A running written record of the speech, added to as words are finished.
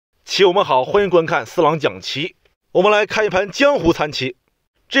棋友们好，欢迎观看四郎讲棋。我们来看一盘江湖残棋，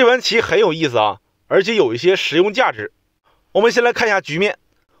这盘棋很有意思啊，而且有一些实用价值。我们先来看一下局面，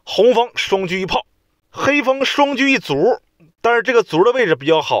红方双车一炮，黑方双车一卒，但是这个卒的位置比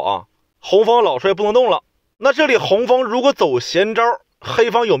较好啊，红方老帅不能动了。那这里红方如果走闲招，黑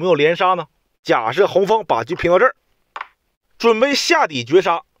方有没有连杀呢？假设红方把局平到这儿，准备下底绝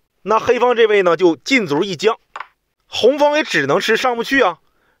杀，那黑方这位呢就进卒一将，红方也只能吃上不去啊。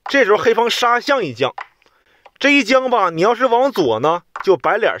这时候黑方杀象一将，这一将吧，你要是往左呢就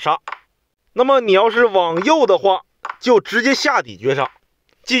白脸杀，那么你要是往右的话就直接下底绝杀，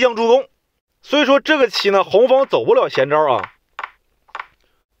即将助攻。所以说这个棋呢，红方走不了闲招啊。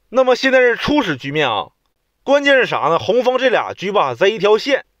那么现在是初始局面啊，关键是啥呢？红方这俩车吧在一条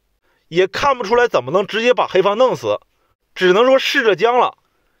线，也看不出来怎么能直接把黑方弄死，只能说试着将了。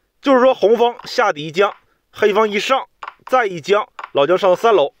就是说红方下底一将，黑方一上再一将，老将上到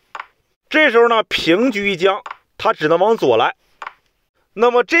3楼。这时候呢平车一将，他只能往左来。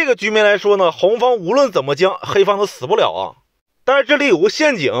那么这个局面来说呢，红方无论怎么将，黑方都死不了啊。但是这里有个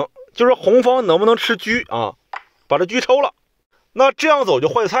陷阱，就是红方能不能吃车啊，把这车抽了。那这样走就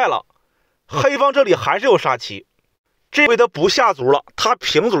坏菜了，黑方这里还是有杀棋，这回他不下卒了，他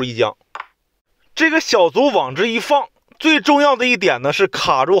平卒一将。这个小卒往这一放，最重要的一点呢是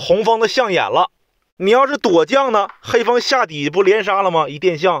卡住红方的象眼了。你要是躲将呢，黑方下底不连杀了吗？一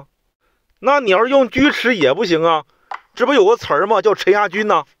电象。那你要是用车吃也不行啊，这不有个词儿吗？叫沉压军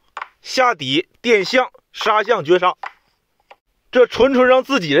呢，下底电象杀象绝杀，这纯让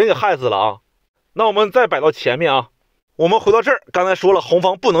自己人给害死了啊。那我们再摆到前面啊，我们回到这儿，刚才说了红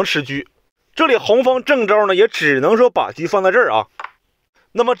方不能吃车，这里红方正招呢也只能说把车放在这儿啊。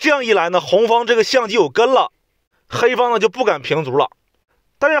那么这样一来呢，红方这个象棋有根了，黑方呢就不敢平卒了。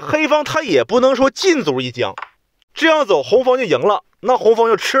但是黑方他也不能说进卒一将，这样走红方就赢了，那红方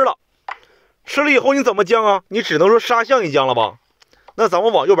就吃了。吃了以后你怎么将啊？你只能说杀象一将了吧？那咱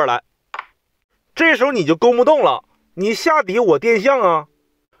们往右边来，这时候你就攻不动了，你下底我电象啊，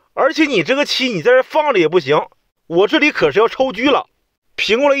而且你这个棋你在这放着也不行，我这里可是要抽车了，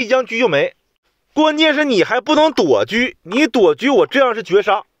平过来一将车就没。关键是你还不能躲车，你躲车我这样是绝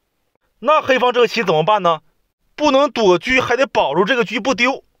杀。那黑方这个棋怎么办呢？不能躲车，还得保住这个车不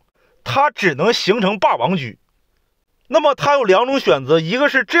丢，他只能形成霸王车。那么他有两种选择，一个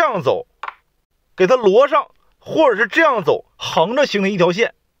是这样走给他摞上，或者是这样走横着形成一条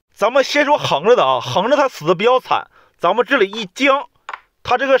线。咱们先说横着的啊，横着他死的比较惨，咱们这里一将，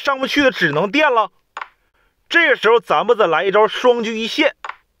他这个上不去的只能电了。这个时候咱们再来一招双车一线，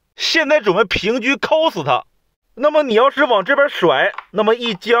现在准备平车扣死他。那么你要是往这边甩，那么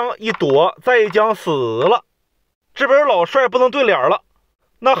一将一躲再一将死了，这边老帅不能对脸了。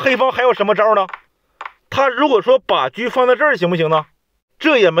那黑方还有什么招呢？他如果说把车放在这儿行不行呢？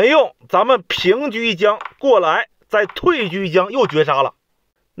这也没用，咱们平车一将过来，再退车一将又绝杀了。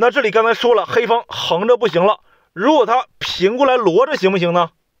那这里刚才说了，黑方横着不行了，如果他平过来摞着行不行呢？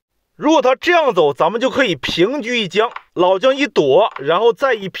如果他这样走，咱们就可以平车一将，老将一躲，然后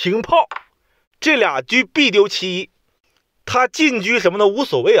再一平炮，这俩车必丢其一。他进车什么的无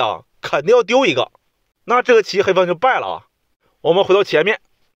所谓啊，肯定要丢一个。那这个棋黑方就败了啊。我们回到前面，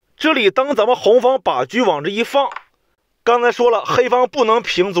这里当咱们红方把车往这一放，刚才说了黑方不能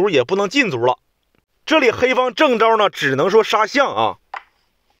平卒也不能进卒了，这里黑方正招呢只能说杀象啊。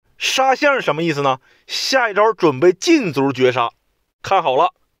杀象是什么意思呢？下一招准备进卒绝杀，看好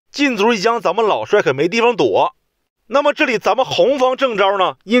了，进卒一将咱们老帅可没地方躲。那么这里咱们红方正招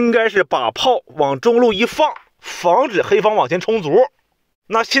呢应该是把炮往中路一放，防止黑方往前冲卒。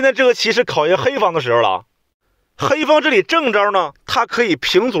那现在这个棋是考验黑方的时候了啊。黑方这里正招呢，他可以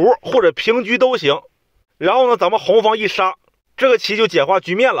平卒或者平车都行。然后呢，咱们红方一杀，这个棋就简化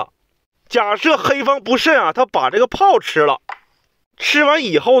局面了。假设黑方不慎啊，他把这个炮吃了，吃完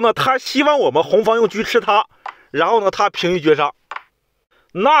以后呢，他希望我们红方用车吃他，然后呢，他平车绝杀。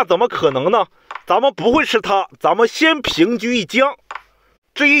那怎么可能呢？咱们不会吃他，咱们先平车一将，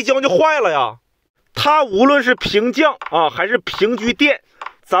这一将就坏了呀。他无论是平将啊，还是平车电，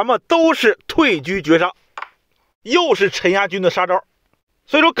咱们都是退车绝杀，又是沉压军的杀招。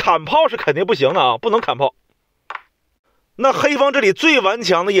所以说砍炮是肯定不行的啊，不能砍炮。那黑方这里最顽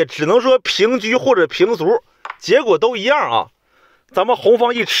强的也只能说平车或者平卒，结果都一样啊。咱们红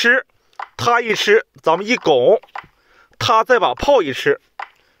方一吃，他一吃，咱们一拱，他再把炮一吃，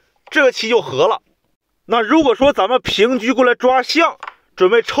这个棋就和了。那如果说咱们平车过来抓象，准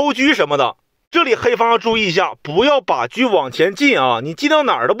备抽车什么的，这里黑方要注意一下，不要把车往前进啊，你进到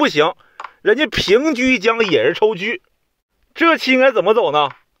哪儿都不行，人家平车一将也是抽车。这棋应该怎么走呢？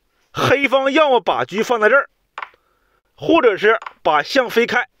黑方要么把车放在这儿，或者是把象飞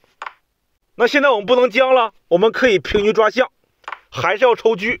开，那现在我们不能将了，我们可以平局抓象，还是要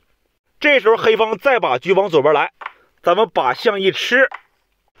抽车。这时候黑方再把车往左边来，咱们把象一吃，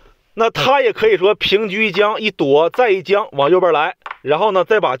那他也可以说平车一将，一躲再一将往右边来，然后呢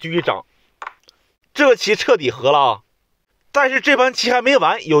再把车一长，这个棋彻底和了啊！但是这盘棋还没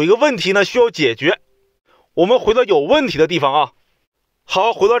完，有一个问题呢需要解决。我们回到有问题的地方啊。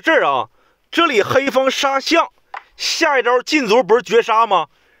好，回到这儿啊，这里黑方杀象，下一招进卒不是绝杀吗？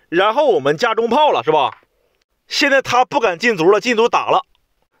然后我们架中炮了是吧？现在他不敢进卒了，进卒打了。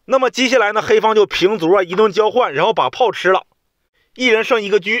那么接下来呢，黑方就平卒啊，一顿交换，然后把炮吃了，一人剩一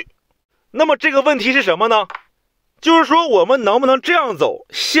个车。那么这个问题是什么呢？就是说我们能不能这样走，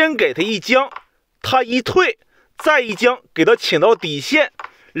先给他一将，他一退，再一将给他请到底线，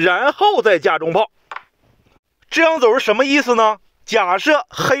然后再架中炮。这样走是什么意思呢？假设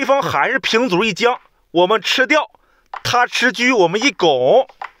黑方还是平卒一将，我们吃掉，他吃车，我们一拱，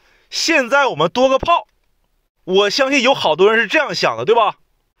现在我们多个炮。我相信有好多人是这样想的，对吧？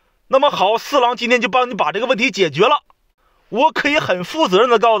那么好，四郎今天就帮你把这个问题解决了。我可以很负责任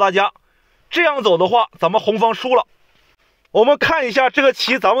的告诉大家，这样走的话，咱们红方输了。我们看一下这个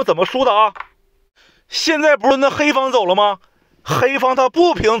棋咱们怎么输的啊？现在不是那黑方走了吗？黑方他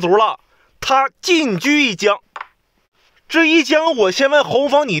不平卒了，他进车一将。这一将我先问红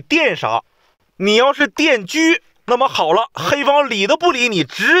方你垫啥？你要是垫车，那么好了，黑方理都不理你，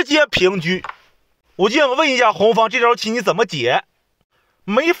直接平车。我就想问一下红方，这招棋你怎么解？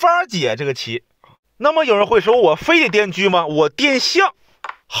没法解这个棋。那么有人会说，我非得垫车吗？我垫象。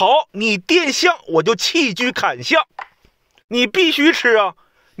好，你垫象，我就弃车砍象。你必须吃啊！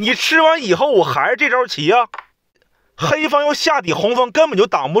你吃完以后，我还是这招棋啊。黑方要下底，红方根本就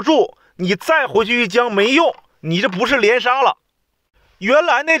挡不住。你再回去一将没用，你这不是连杀了。原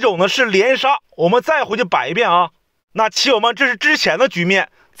来那种呢是连杀。我们再回去摆一遍啊。那棋友们，这是之前的局面，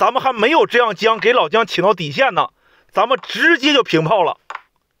咱们还没有这样将给老将请到底线呢，咱们直接就平炮了。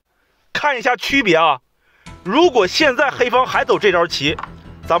看一下区别啊！如果现在黑方还走这招棋，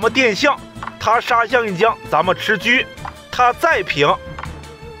咱们垫象，他杀象一将，咱们吃车，他再平，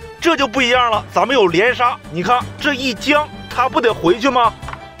这就不一样了。咱们有连杀，你看这一将，他不得回去吗？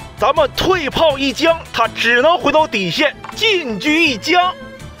咱们退炮一将，他只能回到底线，进车一将，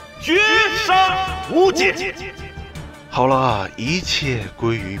绝杀无解。好了，一切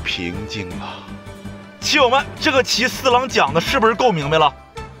归于平静了。棋友们，这个棋四郎讲的是不是够明白了？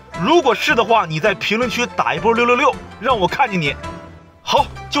如果是的话，你在评论区打一波666，让我看见你。好，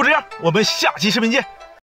就这样，我们下期视频见。